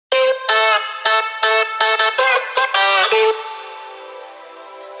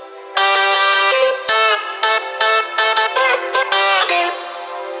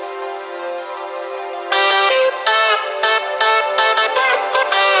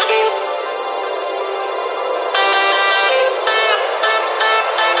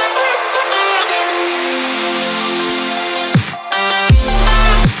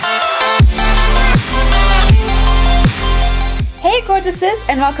gorgeouses,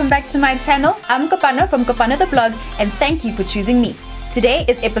 and welcome back to my channel. I'm Kopano from Kopano the Blog, and thank you for choosing me. Today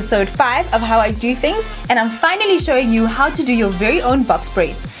is episode 5 of how I do things, and I'm finally showing you how to do your very own box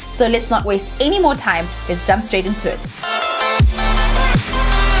braids. So let's not waste any more time, let's jump straight into it.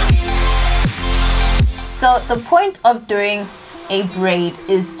 So the point of doing a braid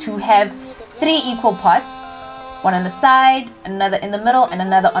is to have 3 equal parts, one on the side, another in the middle, and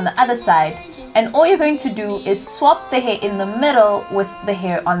another on the other side. And all you're going to do is swap the hair in the middle with the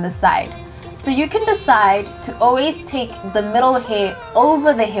hair on the side. So you can decide to always take the middle hair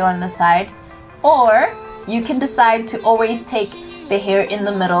over the hair on the side, or you can decide to always take the hair in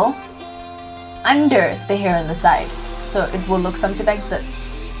the middle under the hair on the side. So it will look something like this.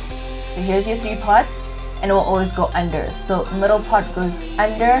 So here's your 3 parts, and it will always go under. So middle part goes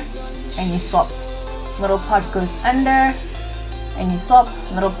under and you swap. Middle part goes under and you swap.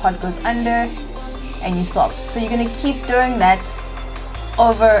 Middle part goes under and you swap. So you're going to keep doing that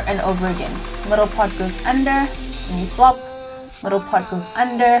over and over again. Middle part goes under and you swap. Middle part goes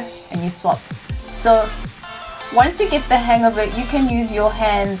under and you swap. So once you get the hang of it, you can use your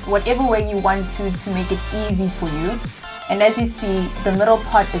hands whatever way you want to make it easy for you. And as you see, the middle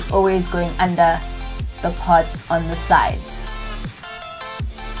part is always going under the parts on the sides.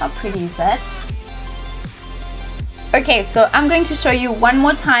 How pretty is that? Okay, so I'm going to show you one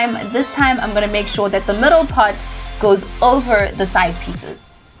more time. This time I'm going to make sure that the middle part goes over the side pieces.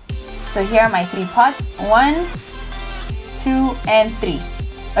 So here are my 3 parts. 1, 2, and 3.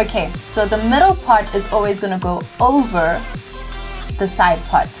 Okay, so the middle part is always going to go over the side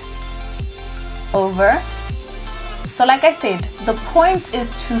part. Over. So like I said, the point is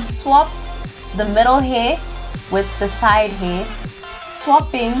to swap the middle hair with the side hair,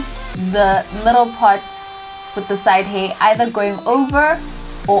 swapping the middle part with the side hair, either going over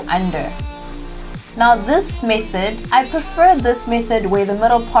or under. Now this method, I prefer this method where the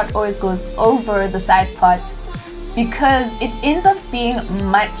middle part always goes over the side part, because it ends up being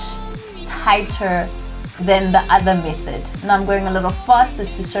much tighter than the other method. Now I'm going a little faster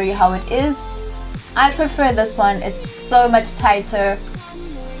to show you how it is. I prefer this one. It's so much tighter.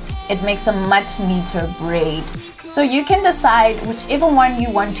 It makes a much neater braid. So you can decide whichever one you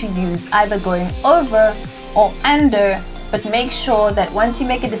want to use, either going over or under, but make sure that once you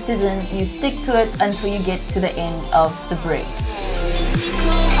make a decision, you stick to it until you get to the end of the braid.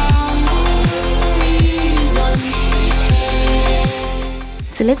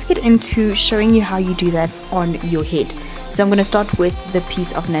 So let's get into showing you how you do that on your head. So I'm going to start with the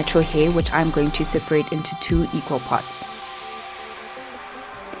piece of natural hair, which I'm going to separate into 2 equal parts.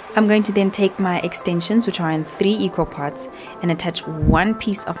 I'm going to then take my extensions, which are in 3 equal parts, and attach one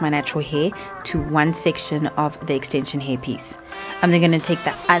piece of my natural hair to one section of the extension hair piece. I'm then going to take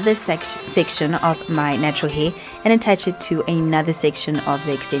the other section of my natural hair and attach it to another section of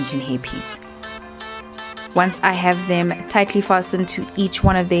the extension hair piece. Once I have them tightly fastened to each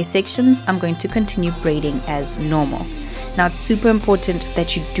one of their sections, I'm going to continue braiding as normal. Now it's super important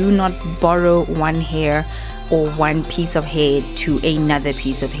that you do not borrow one hair or one piece of hair to another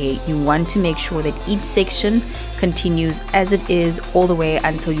piece of hair. You want to make sure that each section continues as it is all the way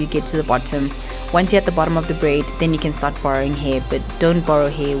until you get to the bottom. Once you're at the bottom of the braid, then you can start borrowing hair, but don't borrow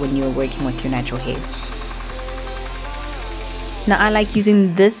hair when you're working with your natural hair. Now I like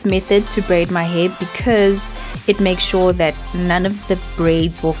using this method to braid my hair because it makes sure that none of the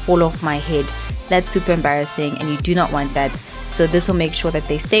braids will fall off my head. That's super embarrassing and you do not want that. So this will make sure that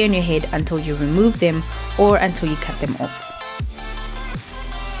they stay on your head until you remove them or until you cut them off.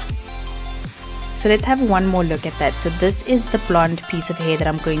 So let's have one more look at that. So this is the blonde piece of hair that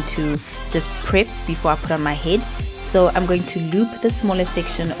I'm going to just prep before I put on my head. So I'm going to loop the smaller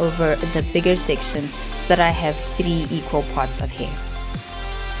section over the bigger section so that I have 3 equal parts of hair.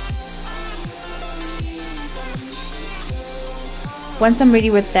 Once I'm ready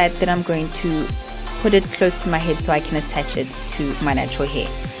with that, then I'm going to put it close to my head so I can attach it to my natural hair.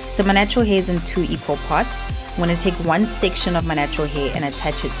 So my natural hair is in 2 equal parts. I'm going to take one section of my natural hair and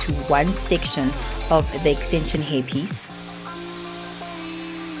attach it to one section of the extension hair piece.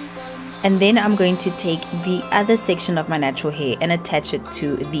 And then I'm going to take the other section of my natural hair and attach it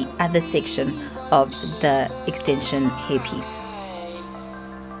to the other section of the extension hair piece.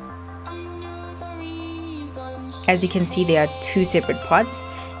 As you can see, there are 2 separate parts.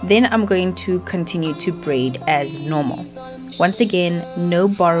 Then I'm going to continue to braid as normal. Once again, no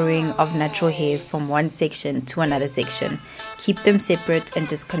borrowing of natural hair from one section to another section. Keep them separate and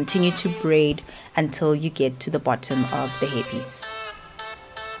just continue to braid until you get to the bottom of the hairpiece.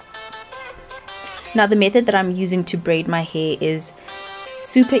 Now the method that I'm using to braid my hair is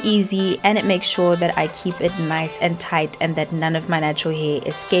super easy, and it makes sure that I keep it nice and tight and that none of my natural hair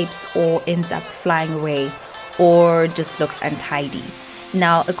escapes or ends up flying away or just looks untidy.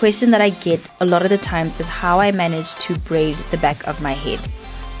 Now, a question that I get a lot of the times is how I manage to braid the back of my head.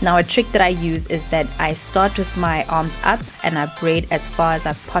 Now, a trick that I use is that I start with my arms up and I braid as far as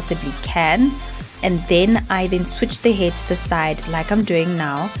I possibly can, and then I switch the hair to the side like I'm doing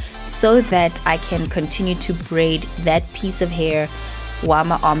now, so that I can continue to braid that piece of hair while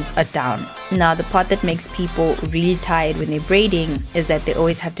my arms are down. Now, the part that makes people really tired when they're braiding is that they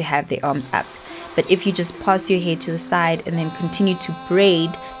always have to have their arms up. But if you just pass your hair to the side and then continue to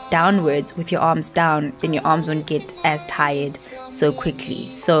braid downwards with your arms down, then your arms won't get as tired so quickly.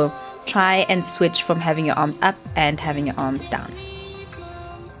 So try and switch from having your arms up and having your arms down.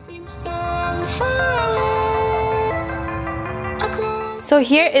 So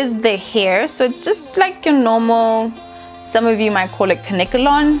here is the hair. So it's just like your normal, some of you might call it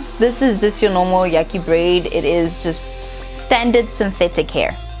caniculon. This is just your normal yaki braid. It is just standard synthetic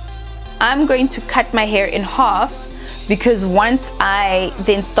hair. I'm going to cut my hair in half, because once I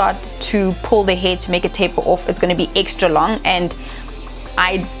then start to pull the hair to make it taper off, it's going to be extra long, and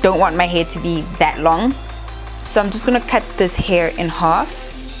I don't want my hair to be that long. So I'm just going to cut this hair in half.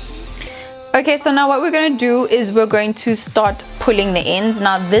 Okay, so now what we're going to do is we're going to start pulling the ends.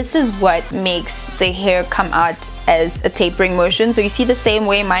 Now this is what makes the hair come out as a tapering motion. So you see the same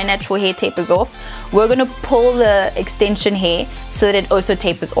way my natural hair tapers off, we're going to pull the extension hair so that it also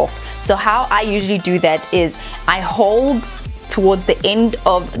tapers off. So how I usually do that is I hold towards the end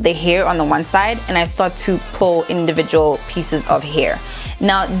of the hair on the one side and I start to pull individual pieces of hair.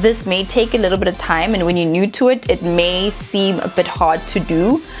 Now this may take a little bit of time, and when you're new to it, it may seem a bit hard to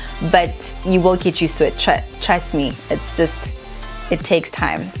do, but you will get used to it. Trust me, it's just, it takes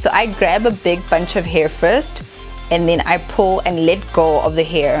time. So I grab a big bunch of hair first, and then I pull and let go of the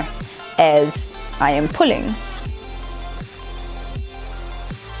hair as I am pulling.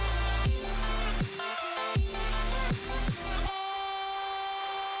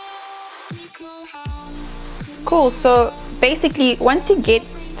 Cool, so basically once you get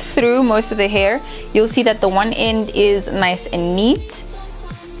through most of the hair, you'll see that the one end is nice and neat,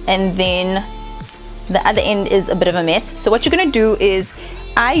 and then the other end is a bit of a mess. So what you're gonna do is,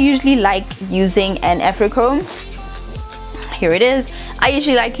 I usually like using an afro comb. Here it is. I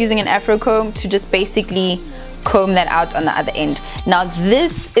usually like using an afro comb to just basically comb that out on the other end. Now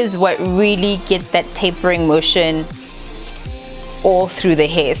this is what really gets that tapering motion all through the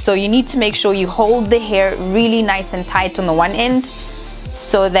hair. So you need to make sure you hold the hair really nice and tight on the one end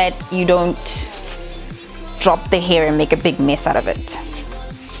so that you don't drop the hair and make a big mess out of it.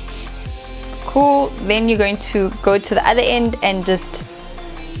 Cool, then you're going to go to the other end and just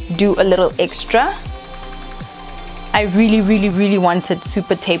do a little extra. I really want it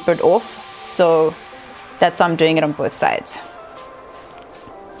super tapered off, so that's why I'm doing it on both sides.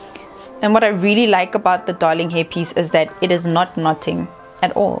 And what I really like about the darling hair piece is that it is not knotting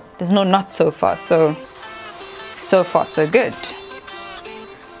at all. There's no knot so far, so far so good.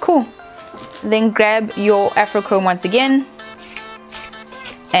 Cool. Then grab your afro comb once again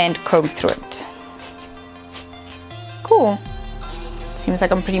and comb through it. Cool. Seems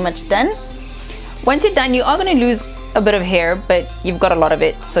like I'm pretty much done. Once you're done, you are going to lose a bit of hair, but you've got a lot of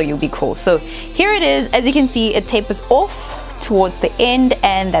it, so you'll be cool. So here it is. As you can see, it tapers off towards the end,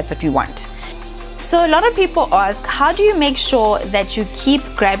 and that's what we want. So a lot of people ask, how do you make sure that you keep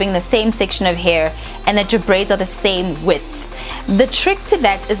grabbing the same section of hair and that your braids are the same width? The trick to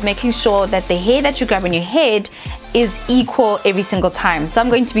that is making sure that the hair that you grab on your head is equal every single time. So I'm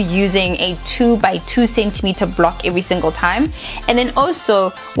going to be using a 2 by 2 centimeter block every single time. And then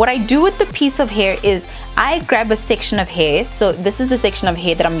also what I do with the piece of hair is I grab a section of hair. So this is the section of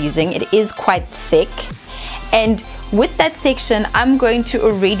hair that I'm using. It is quite thick, and with that section, I'm going to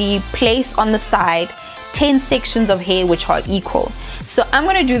already place on the side 10 sections of hair which are equal. So I'm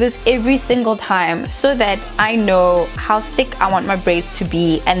going to do this every single time so that I know how thick I want my braids to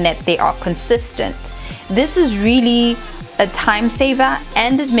be and that they are consistent. This is really a time saver,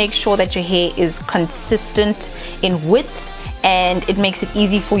 and it makes sure that your hair is consistent in width, and it makes it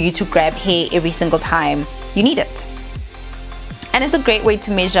easy for you to grab hair every single time you need it. And it's a great way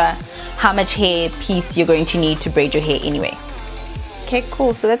to measure how much hair piece you're going to need to braid your hair anyway. Okay,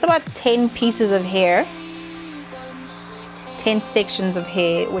 cool. So that's about 10 pieces of hair, 10 sections of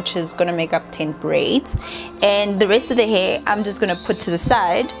hair, which is going to make up 10 braids. And the rest of the hair I'm just going to put to the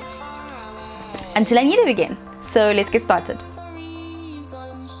side until I need it again. So let's get started.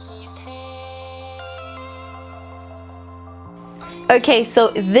 Okay,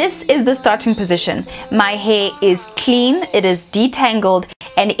 so this is the starting position. My hair is clean, it is detangled,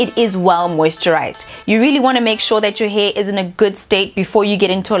 and it is well moisturized. You really want to make sure that your hair is in a good state before you get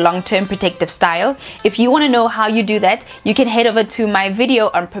into a long-term protective style. If you want to know how you do that, you can head over to my video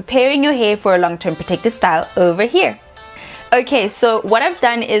on preparing your hair for a long-term protective style over here. Okay, so what I've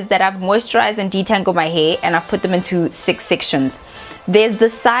done is that I've moisturized and detangled my hair, and I've put them into 6 sections. There's the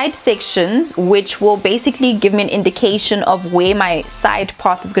side sections, which will basically give me an indication of where my side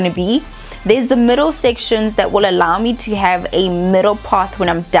path is going to be. There's the middle sections that will allow me to have a middle path when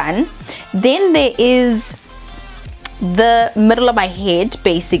I'm done. Then there is the middle of my head,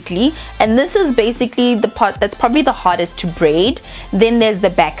 basically, and this is basically the part that's probably the hardest to braid. Then there's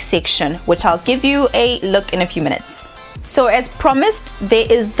the back section, which I'll give you a look in a few minutes. So as promised, there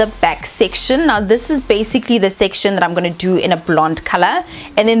is the back section. Now this is basically the section that I'm going to do in a blonde color,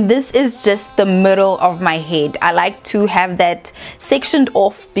 and then this is just the middle of my head. I like to have that sectioned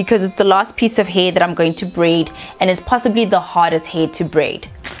off because it's the last piece of hair that I'm going to braid, and it's possibly the hardest hair to braid.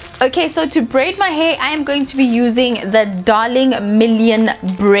 Okay, so to braid my hair, I am going to be using the Darling Million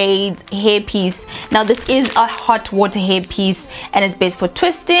Braids hairpiece. Now this is a hot water hairpiece, and it's best for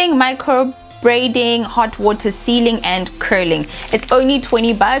twisting, micro braiding, hot water sealing, and curling. It's only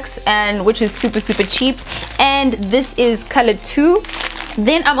 20 bucks, and which is super cheap, and this is color 2.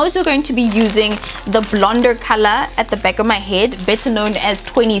 Then I'm also going to be using the blonder color at the back of my head, better known as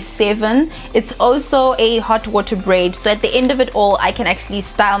 27. It's also a hot water braid, so at the end of it all I can actually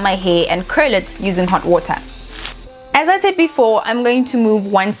style my hair and curl it using hot water. As I said before, I'm going to move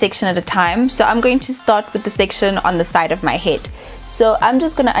one section at a time, so I'm going to start with the section on the side of my head. So I'm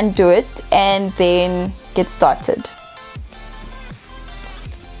just going to undo it and then get started.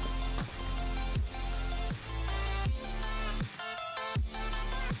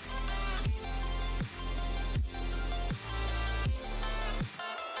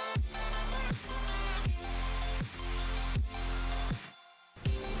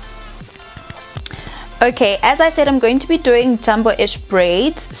 Okay, as I said, I'm going to be doing jumbo-ish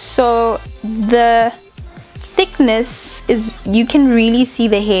braids, so the thickness is, you can really see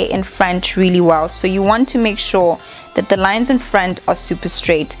the hair in front really well, so you want to make sure that the lines in front are super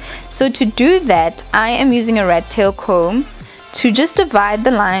straight. So to do that, I am using a rat tail comb to just divide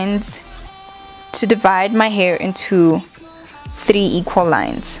the lines, to divide my hair into 3 equal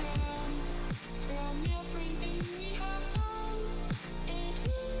lines.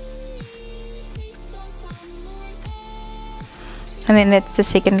 And then that's the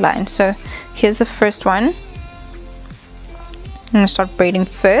second line. So here's the first one. I'm going to start braiding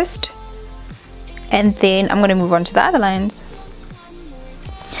first, and then I'm going to move on to the other lines.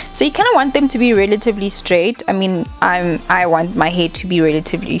 So you kind of want them to be relatively straight. I mean, I want my hair to be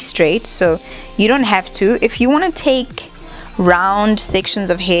relatively straight, so you don't have to. If you want to take round sections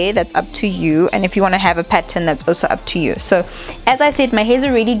of hair, that's up to you, and if you want to have a pattern, that's also up to you. So as I said, my hair's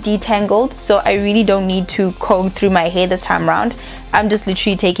already detangled, so I really don't need to comb through my hair this time around. I'm just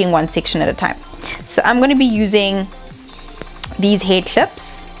literally taking one section at a time. So I'm going to be using these hair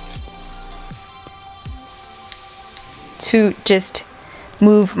clips to just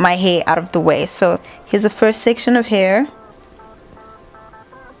move my hair out of the way. So here's the first section of hair.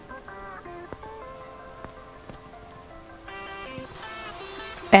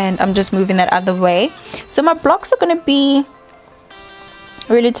 And I'm just moving that out of the way. So my blocks are going to be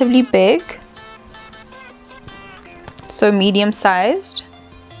relatively big, so medium sized.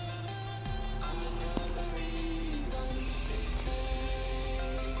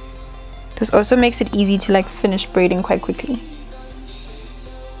 This also makes it easy to like finish braiding quite quickly.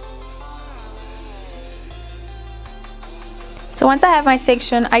 So once I have my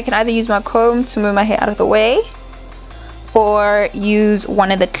section, I can either use my comb to move my hair out of the way, or use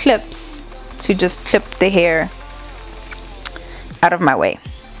one of the clips to just clip the hair out of my way.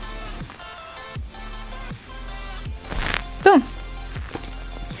 Boom.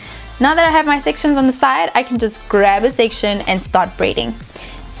 Now that I have my sections on the side, I can just grab a section and start braiding.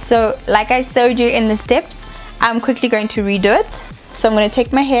 So like I showed you in the steps, I'm quickly going to redo it. So I'm going to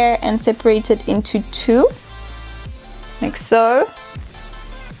take my hair and separate it into 2, like so.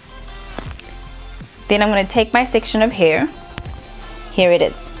 Then I'm going to take my section of hair. Here it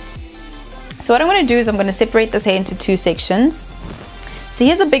is. So what I'm going to do is I'm going to separate this hair into 2 sections. So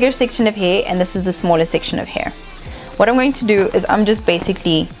here's a bigger section of hair, and this is the smaller section of hair. What I'm going to do is I'm just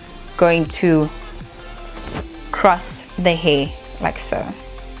basically going to cross the hair like so.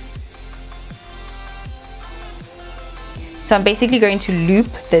 So I'm basically going to loop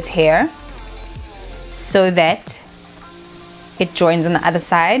this hair so that it joins on the other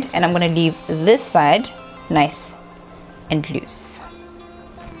side, and I'm going to leave this side nice and loose.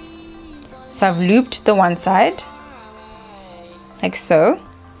 So I've looped the one side, like so.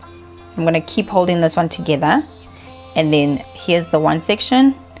 I'm gonna keep holding this one together, and then here's the one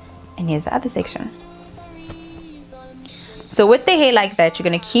section and here's the other section. So with the hair like that, you're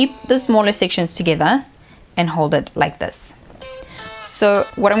gonna keep the smaller sections together and hold it like this. So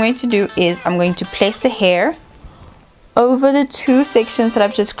what I'm going to do is I'm going to place the hair over the two sections that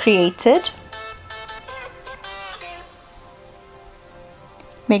I've just created,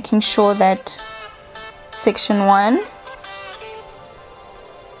 making sure that section 1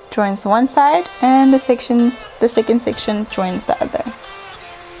 joins one side and the second section joins the other,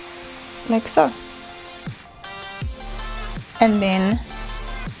 like so. And then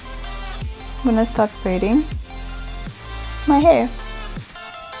I'm gonna start braiding my hair.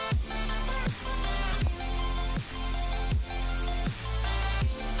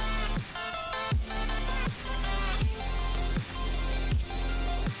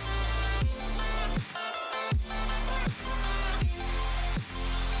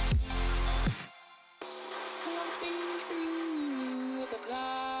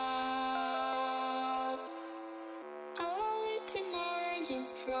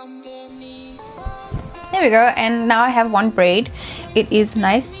 There we go, and now I have one braid. It is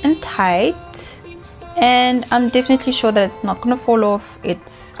nice and tight, and I'm definitely sure that it's not gonna fall off.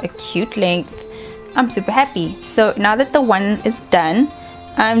 It's a cute length. I'm super happy. So now that the one is done,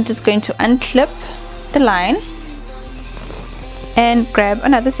 I'm just going to unclip the line and grab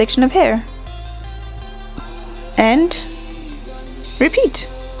another section of hair and repeat.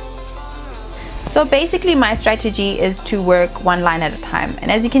 So basically my strategy is to work one line at a time, and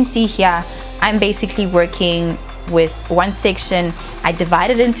as you can see here, I'm basically working with one section. I divide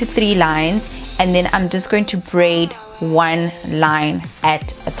it into 3 lines, and then I'm just going to braid one line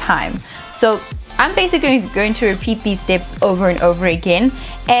at a time. So I'm basically going to repeat these steps over and over again,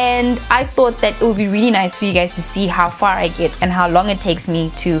 and I thought that it would be really nice for you guys to see how far I get and how long it takes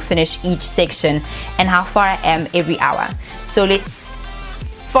me to finish each section and how far I am every hour. So let's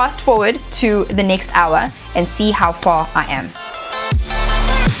fast forward to the next hour and see how far I am.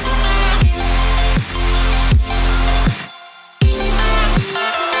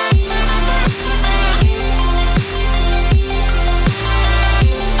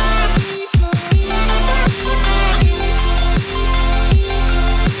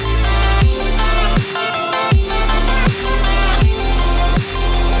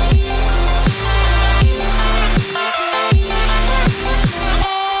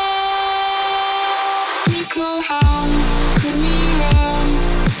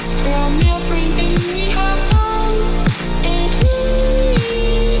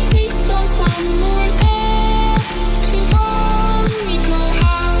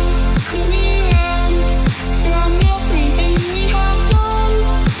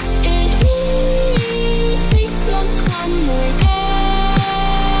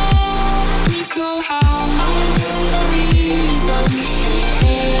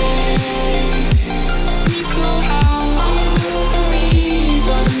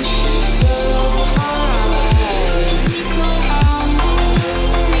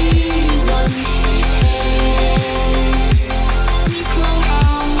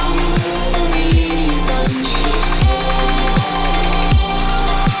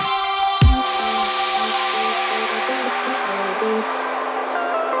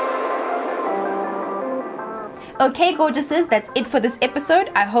 Okay, gorgeouses, that's it for this episode.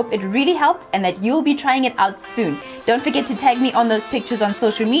 I hope it really helped and that you'll be trying it out soon. Don't forget to tag me on those pictures on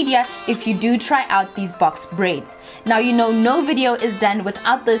social media if you do try out these box braids. Now you know no video is done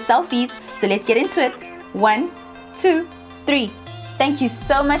without those selfies, so let's get into it. 1, 2, 3. Thank you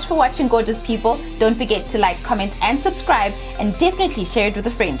so much for watching, gorgeous people. Don't forget to like, comment and subscribe, and definitely share it with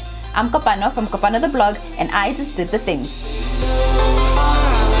a friend. I'm Kopano from Kopano the Blog, and I just did the things.